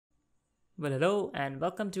Well, hello and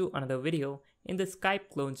welcome to another video in the Skype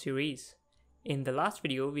clone series. In the last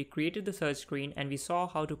video, we created the search screen and we saw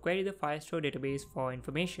how to query the Firestore database for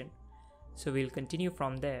information. So we'll continue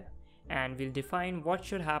from there and we'll define what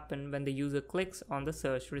should happen when the user clicks on the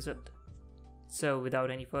search result. So without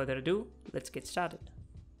any further ado, let's get started.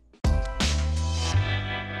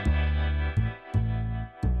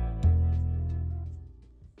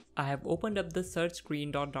 I have opened up the search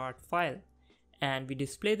screen.dart file and we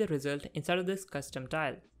display the result inside of this custom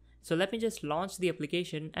tile. So let me just launch the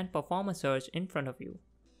application and perform a search in front of you.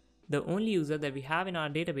 The only user that we have in our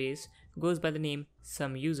database goes by the name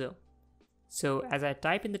SomeUser. So as I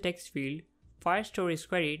type in the text field, Firestore is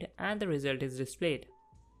queried and the result is displayed.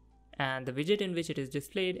 And the widget in which it is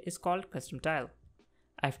displayed is called custom tile.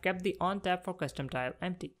 I've kept the on tab for custom tile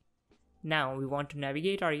empty. Now we want to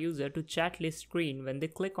navigate our user to chat list screen when they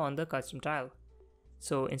click on the custom tile.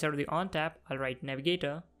 So inside of the on tab, I'll write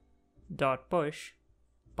navigator.push,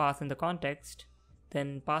 pass in the context,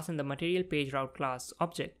 then pass in the material page route class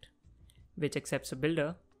object, which accepts a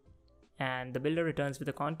builder, and the builder returns with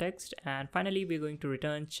the context, and finally we're going to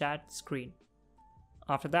return chat screen.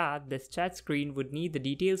 After that, this chat screen would need the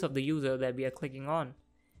details of the user that we are clicking on.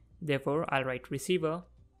 Therefore, I'll write receiver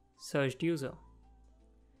searched user.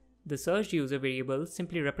 The searched user variable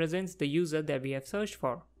simply represents the user that we have searched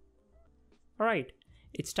for. Alright,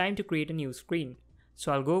 it's time to create a new screen.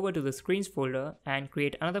 So I'll go over to the screens folder and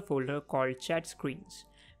create another folder called chat screens,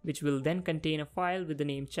 which will then contain a file with the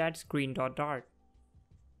name chatscreen.dart.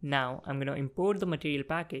 Now I'm going to import the material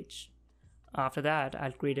package. After that,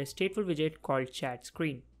 I'll create a stateful widget called chat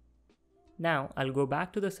screen. Now I'll go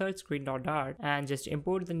back to the search screen.dart and just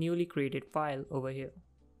import the newly created file over here.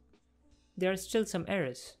 There are still some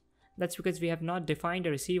errors. That's because we have not defined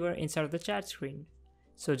a receiver inside of the chat screen.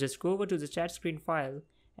 So just go over to the chat screen file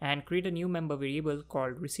and create a new member variable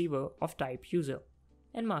called receiver of type user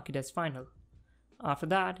and mark it as final. After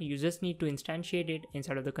that, you just need to instantiate it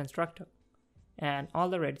inside of the constructor and all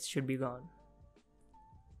the reds should be gone.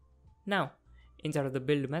 Now, inside of the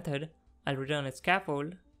build method, I'll return a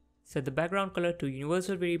scaffold, set the background color to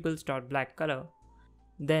universal variables.black color.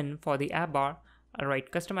 Then for the app bar, I'll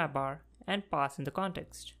write custom app bar and pass in the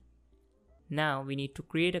context. Now we need to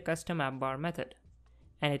create a custom app bar method,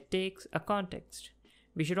 and it takes a context.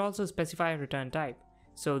 We should also specify a return type.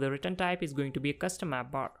 So the return type is going to be a custom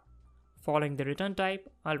app bar. Following the return type,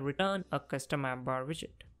 I'll return a custom app bar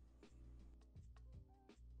widget.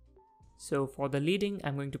 So for the leading,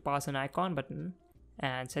 I'm going to pass an icon button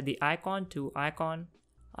and set the icon to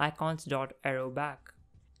icons.arrowback.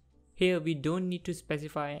 Here we don't need to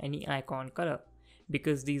specify any icon color,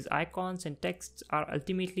 because these icons and texts are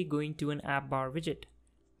ultimately going to an app bar widget,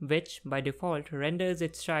 which by default renders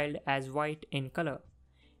its child as white in color.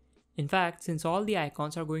 In fact, since all the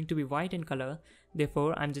icons are going to be white in color,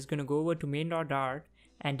 therefore I'm just going to go over to main.dart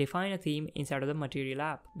and define a theme inside of the material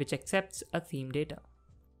app, which accepts a theme data.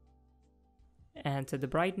 And set the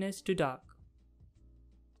brightness to dark.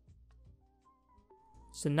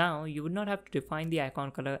 So now you would not have to define the icon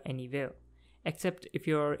color anywhere, except if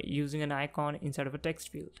you're using an icon inside of a text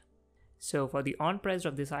field. So for the on pressed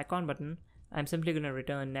of this icon button, I'm simply going to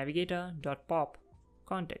return navigator.pop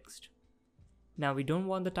context. Now we don't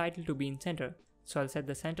want the title to be in center, so I'll set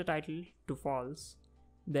the center title to false.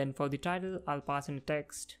 Then for the title, I'll pass in a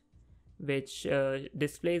text which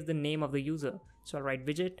displays the name of the user. So I'll write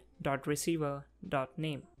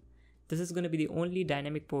widget.receiver.name. This is going to be the only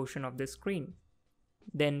dynamic portion of this screen.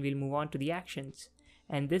 Then we'll move on to the actions,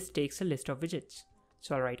 and this takes a list of widgets.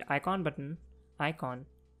 So I'll write icon button, icon,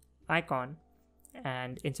 icon,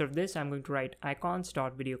 and instead of this I'm going to write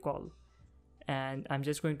icons.videocall, and I'm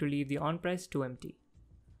just going to leave the on press to empty.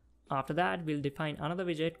 After that, we'll define another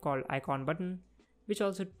widget called icon button, which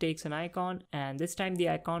also takes an icon, and this time the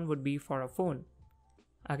icon would be for a phone.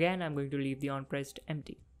 Again, I'm going to leave the on pressed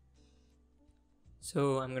empty.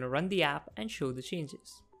 So I'm going to run the app and show the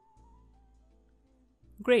changes.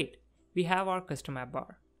 Great, we have our custom app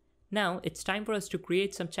bar. Now it's time for us to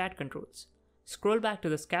create some chat controls. Scroll back to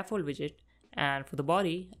the scaffold widget, and for the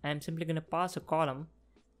body, I'm simply going to pass a column,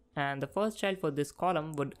 and the first child for this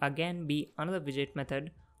column would again be another widget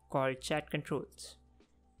method called chat controls.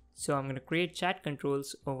 So I'm going to create chat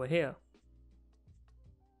controls over here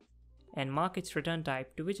and mark its return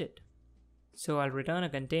type to widget. So I'll return a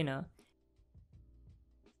container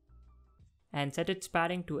and set its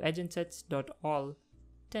padding to edgeinsets.all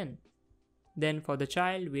 10. Then for the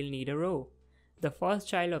child, we'll need a row. The first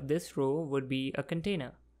child of this row would be a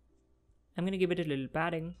container. I'm going to give it a little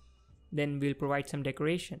padding. Then we'll provide some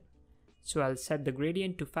decoration. So I'll set the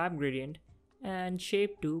gradient to fab gradient and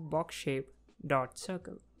shape to box shape dot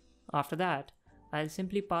circle. After that, I'll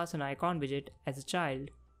simply pass an icon widget as a child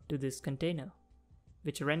to this container,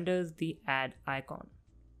 which renders the add icon.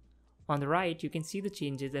 On the right, you can see the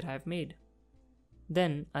changes that I've made.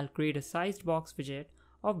 Then I'll create a sized box widget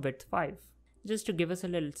of width 5, just to give us a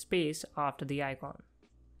little space after the icon.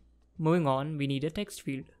 Moving on, we need a text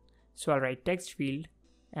field. So I'll write text field,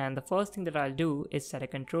 and the first thing that I'll do is set a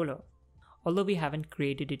controller, although we haven't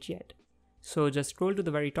created it yet. So just scroll to the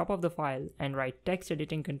very top of the file and write text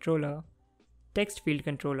editing controller, text field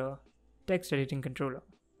controller, text editing controller.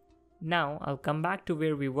 Now I'll come back to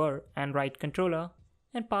where we were and write controller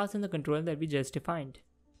and pass in the controller that we just defined.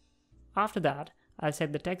 After that, I'll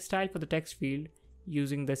set the text style for the text field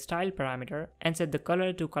using the style parameter and set the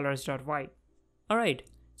color to colors.white. Alright,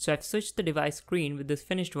 so I've switched the device screen with this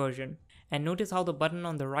finished version, and notice how the button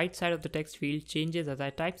on the right side of the text field changes as I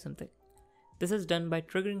type something. This is done by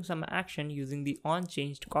triggering some action using the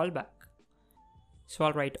onChanged callback. So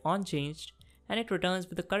I'll write onChanged, and it returns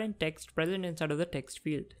with the current text present inside of the text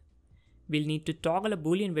field. We'll need to toggle a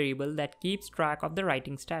boolean variable that keeps track of the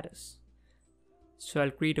writing status. So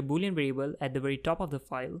I'll create a boolean variable at the very top of the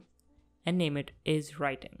file and name it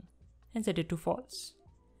isWriting and set it to false.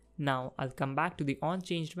 Now I'll come back to the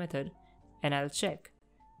onChanged method and I'll check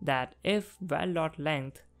that if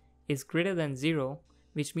val.length is greater than 0,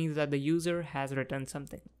 which means that the user has written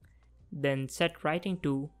something, then set writing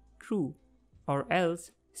to true, or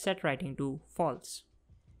else set writing to false.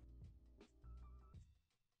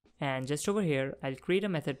 And just over here, I'll create a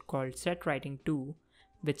method called setWriting2,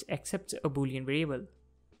 which accepts a boolean variable,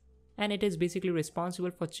 and it is basically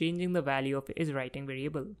responsible for changing the value of isWriting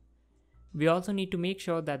variable. We also need to make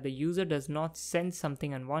sure that the user does not send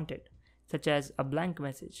something unwanted, such as a blank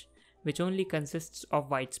message, which only consists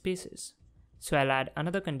of white spaces. So I'll add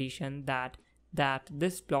another condition that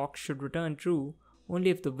this block should return true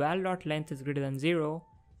only if the val.length is greater than 0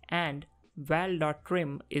 and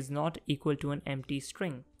val.trim is not equal to an empty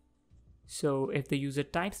string. So if the user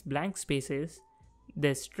types blank spaces,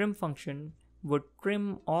 this trim function would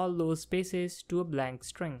trim all those spaces to a blank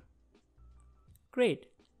string. Great,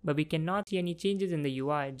 but we cannot see any changes in the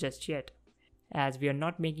UI just yet, as we are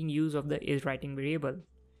not making use of the isWriting variable.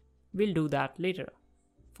 We'll do that later.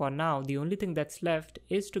 For now, the only thing that's left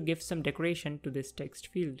is to give some decoration to this text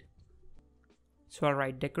field. So I'll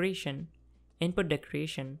write decoration, input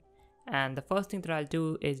decoration, and the first thing that I'll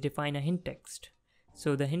do is define a hint text.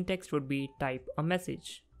 So the hint text would be type a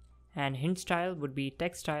message, and hint style would be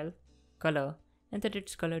text style, color, and set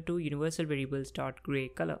its color to universal variables.gray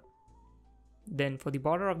color. Then for the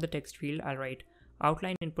border of the text field, I'll write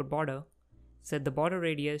outline input border, set the border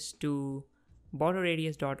radius to border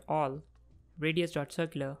radius.all,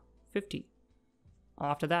 radius.circular 50.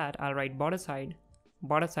 After that, I'll write border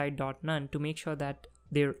side.none to make sure that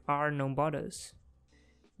there are no borders.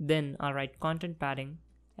 Then I'll write content padding,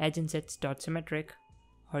 edge insets.symmetric,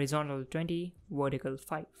 horizontal 20, vertical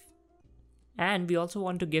 5. And we also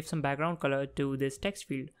want to give some background color to this text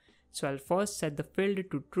field. So I'll first set the field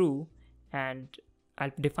to true and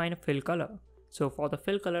I'll define a fill color. So for the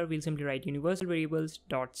fill color, we'll simply write universal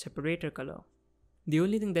variables.separator color. The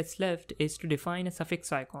only thing that's left is to define a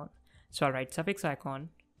suffix icon. So I'll write suffix icon,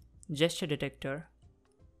 gesture detector,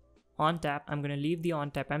 on tap. I'm going to leave the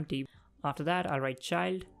on tap empty. After that, I'll write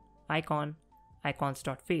child, icon,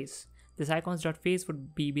 icons.face. This icons.face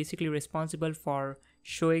would be basically responsible for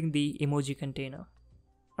showing the emoji container.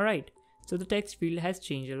 Alright, so the text field has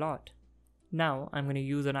changed a lot. Now I'm going to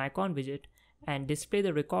use an icon widget and display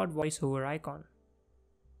the record voiceover icon.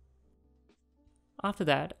 After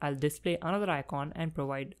that, I'll display another icon and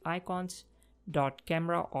provide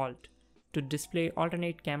icons.cameraAlt to display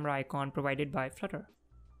alternate camera icon provided by Flutter.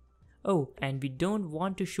 Oh, and we don't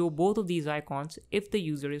want to show both of these icons if the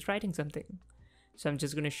user is writing something. So I'm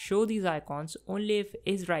just going to show these icons only if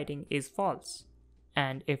isWriting is false.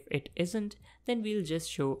 And if it isn't, then we'll just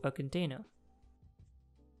show a container.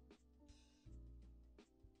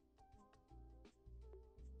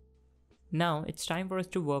 Now it's time for us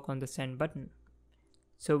to work on the send button.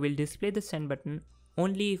 So we'll display the send button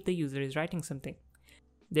only if the user is writing something.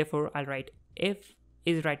 Therefore, I'll write if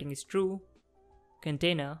isWriting is true,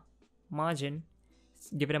 container, margin,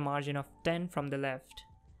 give it a margin of 10 from the left,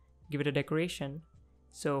 give it a decoration.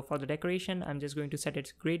 So for the decoration, I'm just going to set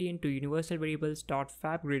its gradient to universal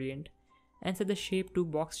variables.fabGradient and set the shape to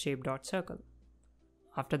boxshape.circle.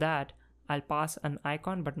 After that, I'll pass an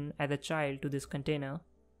icon button as a child to this container,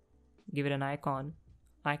 give it an icon,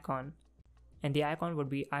 and the icon would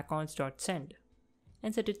be icons.send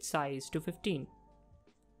and set its size to 15.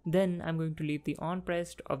 Then I'm going to leave the on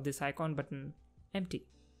pressed of this icon button empty.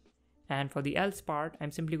 And for the else part,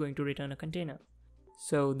 I'm simply going to return a container.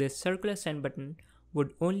 So this circular send button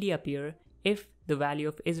would only appear if the value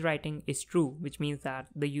of isWriting is true, which means that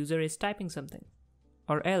the user is typing something,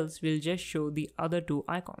 or else we'll just show the other two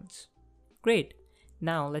icons. Great.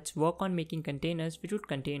 Now let's work on making containers which would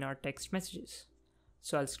contain our text messages.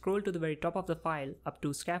 So I'll scroll to the very top of the file up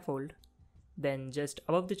to scaffold, then just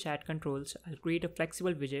above the chat controls, I'll create a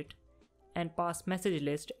flexible widget and pass message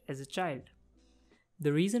list as a child.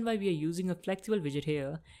 The reason why we are using a flexible widget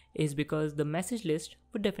here is because the message list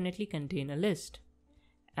would definitely contain a list.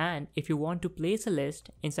 And if you want to place a list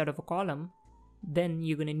instead of a column, then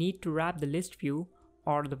you're going to need to wrap the list view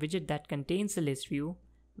or the widget that contains the list view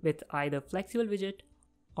with either flexible widget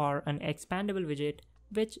or an expandable widget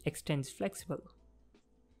which extends flexible.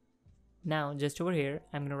 Now just over here,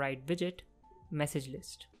 I'm going to write widget message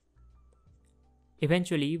list.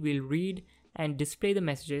 Eventually, we'll read and display the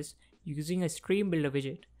messages using a stream builder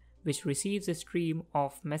widget, which receives a stream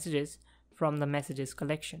of messages from the messages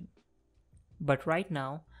collection. But right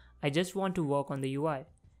now, I just want to work on the UI.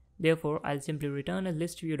 Therefore, I'll simply return a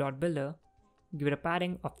listview.builder, give it a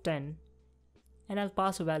padding of 10, and I'll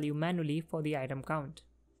pass a value manually for the item count.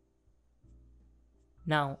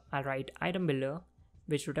 Now I'll write item builder,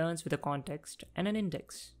 which returns with a context and an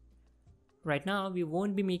index. Right now, we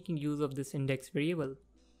won't be making use of this index variable.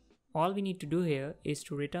 All we need to do here is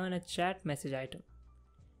to return a chat message item.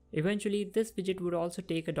 Eventually, this widget would also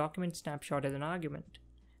take a document snapshot as an argument,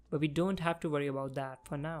 but we don't have to worry about that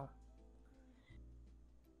for now.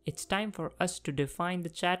 It's time for us to define the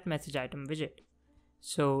chat message item widget.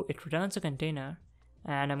 So it returns a container,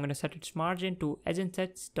 and I'm going to set its margin to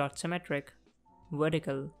edgeinsets.symmetric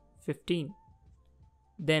vertical 15.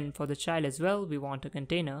 Then for the child as well, we want a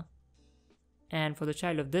container. And for the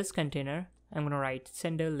child of this container, I'm going to write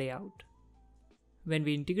sender layout. When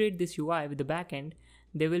we integrate this UI with the backend,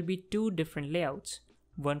 there will be two different layouts,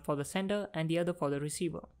 one for the sender and the other for the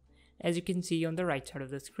receiver, as you can see on the right side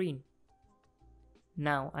of the screen.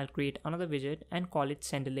 Now I'll create another widget and call it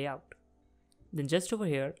sender layout. Then just over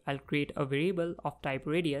here, I'll create a variable of type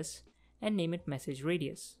radius and name it message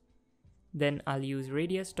radius. Then I'll use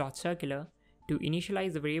radius.circular to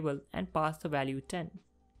initialize the variable and pass the value 10.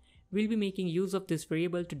 We'll be making use of this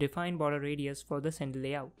variable to define border radius for the sender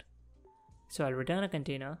layout. So I'll return a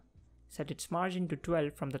container, set its margin to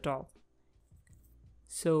 12 from the top.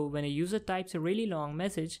 So when a user types a really long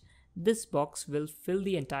message, this box will fill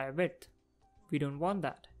the entire width. We don't want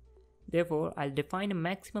that. Therefore, I'll define a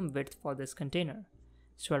maximum width for this container.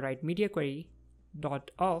 So I'll write media query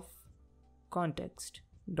 .of context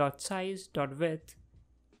 .size.width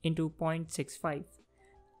into 0.65.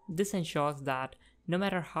 This ensures that no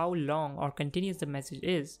matter how long or continuous the message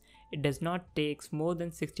is, it does not take more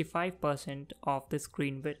than 65% of the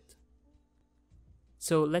screen width.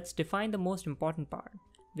 So let's define the most important part,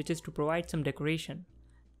 which is to provide some decoration.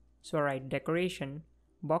 So I write decoration,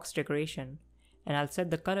 box decoration, and I'll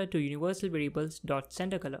set the color to universal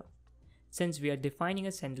variables.senderColor, since we are defining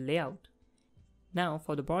a sender layout. Now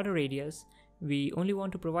for the border radius, we only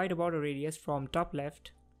want to provide a border radius from top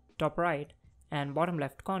left, top right, and bottom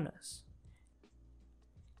left corners.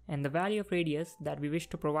 And the value of radius that we wish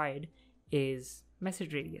to provide is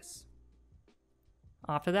message radius.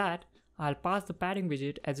 After that, I'll pass the padding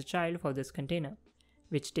widget as a child for this container,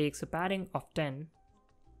 which takes a padding of 10.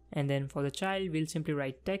 And then for the child, we'll simply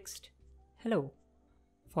write text, hello.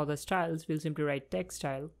 For the styles, we'll simply write text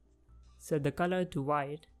style, set the color to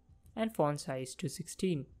white, and font size to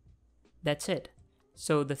 16. That's it.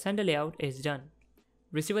 So the sender layout is done.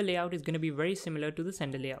 Receiver layout is going to be very similar to the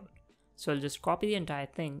sender layout. So I'll just copy the entire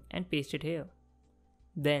thing and paste it here.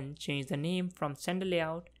 Then change the name from sender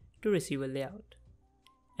layout to receiver layout.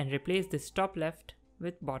 And replace this top left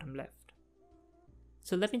with bottom left.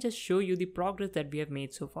 So let me just show you the progress that we have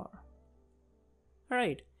made so far.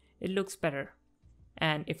 Alright, it looks better.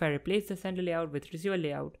 And if I replace the sender layout with receiver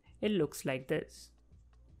layout, it looks like this.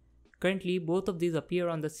 Currently, both of these appear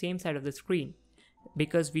on the same side of the screen,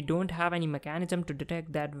 because we don't have any mechanism to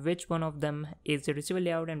detect that which one of them is the receiver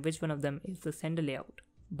layout and which one of them is the sender layout.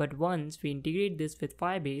 But once we integrate this with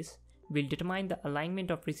Firebase, we'll determine the alignment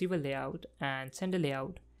of receiver layout and sender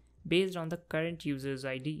layout based on the current user's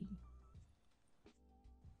ID.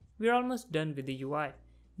 We're almost done with the UI.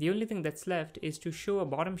 The only thing that's left is to show a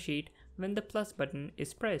bottom sheet when the plus button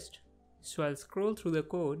is pressed. So I'll scroll through the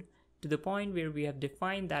code to the point where we have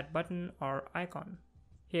defined that button or icon.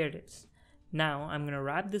 Here it is. Now I'm going to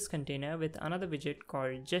wrap this container with another widget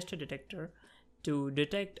called gesture detector to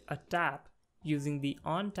detect a tap using the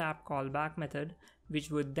onTap callback method,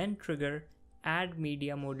 which would then trigger add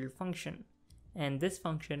media module function, and this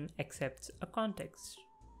function accepts a context.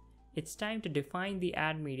 It's time to define the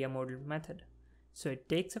add media module method. So it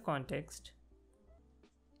takes a context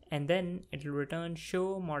and then it will return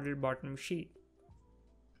show model bottom sheet.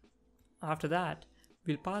 After that,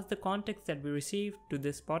 we'll pass the context that we received to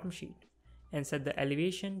this bottom sheet and set the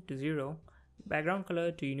elevation to 0, background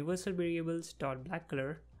color to universal variables .black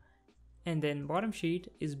color, and then bottom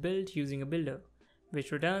sheet is built using a builder,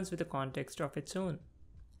 which returns with a context of its own.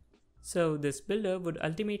 So this builder would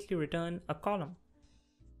ultimately return a column.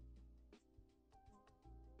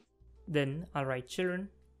 Then I'll write children,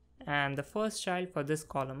 and the first child for this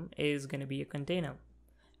column is going to be a container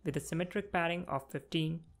with a symmetric padding of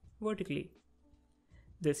 15 vertically.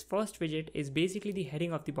 This first widget is basically the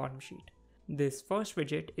heading of the bottom sheet.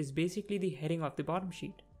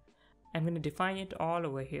 I'm going to define it all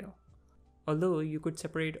over here. Although you could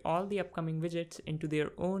separate all the upcoming widgets into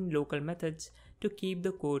their own local methods to keep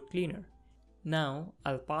the code cleaner. Now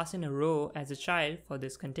I'll pass in a row as a child for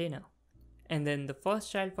this container. And then the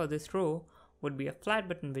first child for this row would be a flat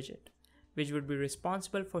button widget, which would be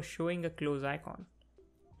responsible for showing a close icon.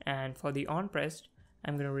 And for the on pressed,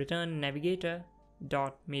 I'm going to return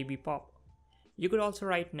navigator.maybePop. You could also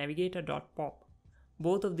write navigator.pop.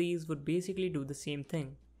 Both of these would basically do the same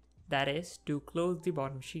thing, that is, to close the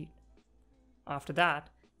bottom sheet. After that,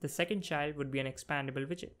 the second child would be an expandable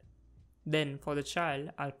widget. Then for the child,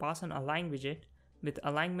 I'll pass an align widget with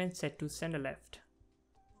alignment set to center left.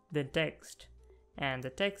 Then text, and the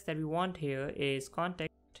text that we want here is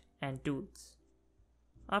context and tools.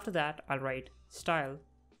 After that, I'll write style,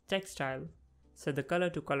 text style, set the color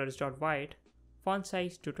to colors.white, font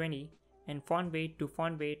size to 20, and font weight to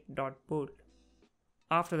fontweight.bold.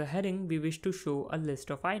 After the heading, we wish to show a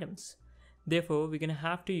list of items. Therefore, we're going to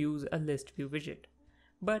have to use a list view widget.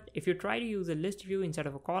 But if you try to use a list view instead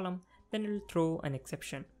of a column, then it will throw an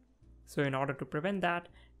exception. So in order to prevent that,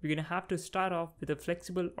 we're going to have to start off with a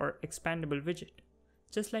flexible or expandable widget,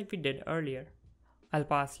 just like we did earlier. I'll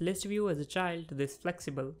pass list view as a child to this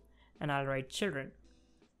flexible, and I'll write children.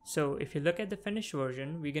 So if you look at the finished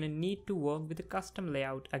version, we're going to need to work with a custom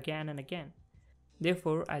layout again and again.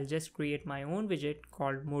 Therefore, I'll just create my own widget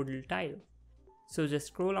called modal tile. So just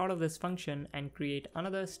scroll out of this function and create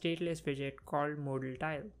another stateless widget called modal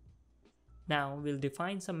tile. Now we'll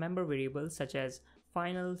define some member variables such as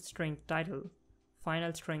final string title,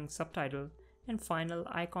 final string subtitle, and final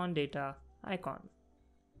icon data icon.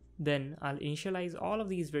 Then I'll initialize all of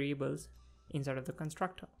these variables inside of the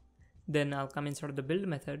constructor. Then I'll come inside of the build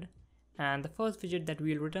method, and the first widget that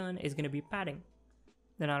we'll return is going to be padding.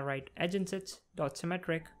 Then I'll write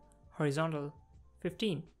edgeinsets.symmetric horizontal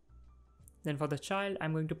 15. Then for the child,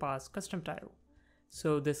 I'm going to pass custom tile.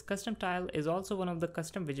 So this custom tile is also one of the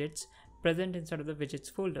custom widgets present inside of the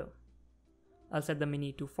widgets folder. I'll set the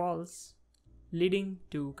mini to false, leading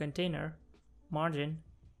to container, margin,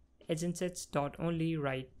 edgeinsets.only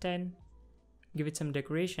write 10, give it some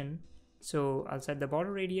decoration. So I'll set the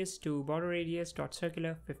border radius to border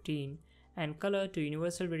radius.circular 15 and color to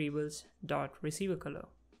universal variables.receiver color.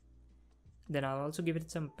 Then I'll also give it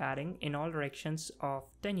some padding in all directions of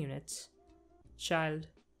 10 units. Child,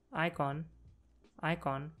 icon,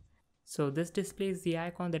 icon. So this displays the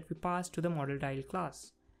icon that we passed to the model tile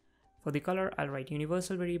class. For the color, I'll write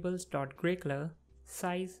universal variables.gray color,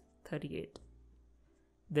 size 38.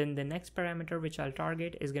 Then the next parameter which I'll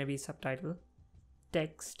target is going to be subtitle,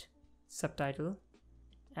 text, subtitle,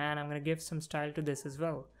 and I'm going to give some style to this as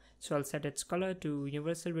well. So I'll set its color to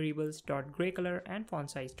universal variables.gray color and font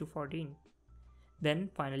size to 14. Then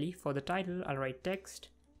finally for the title, I'll write text,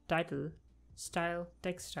 title, style,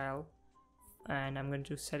 text style, and I'm going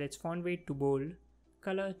to set its font weight to bold,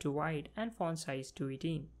 color to white, and font size to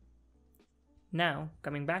 18. Now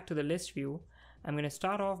coming back to the list view, I'm going to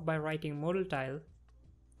start off by writing modal tile,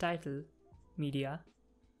 title, media,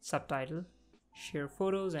 subtitle, share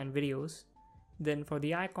photos and videos. Then for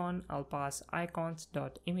the icon, I'll pass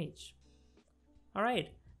icons.image. Alright,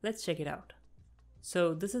 let's check it out.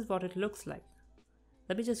 So this is what it looks like.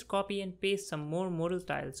 Let me just copy and paste some more modal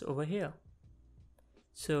tiles over here.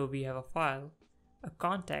 So we have a file, a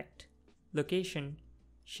contact, location,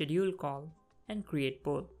 schedule call, and create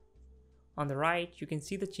poll. On the right, you can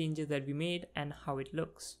see the changes that we made and how it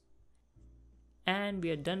looks. And we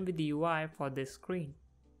are done with the UI for this screen.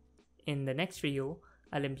 In the next video,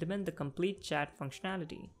 I'll implement the complete chat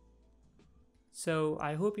functionality. So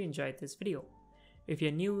I hope you enjoyed this video. If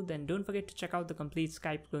you're new, then don't forget to check out the complete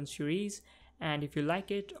Skype clone series. And if you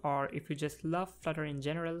like it, or if you just love Flutter in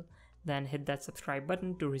general, then hit that subscribe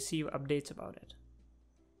button to receive updates about it.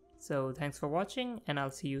 So thanks for watching, and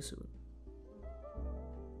I'll see you soon.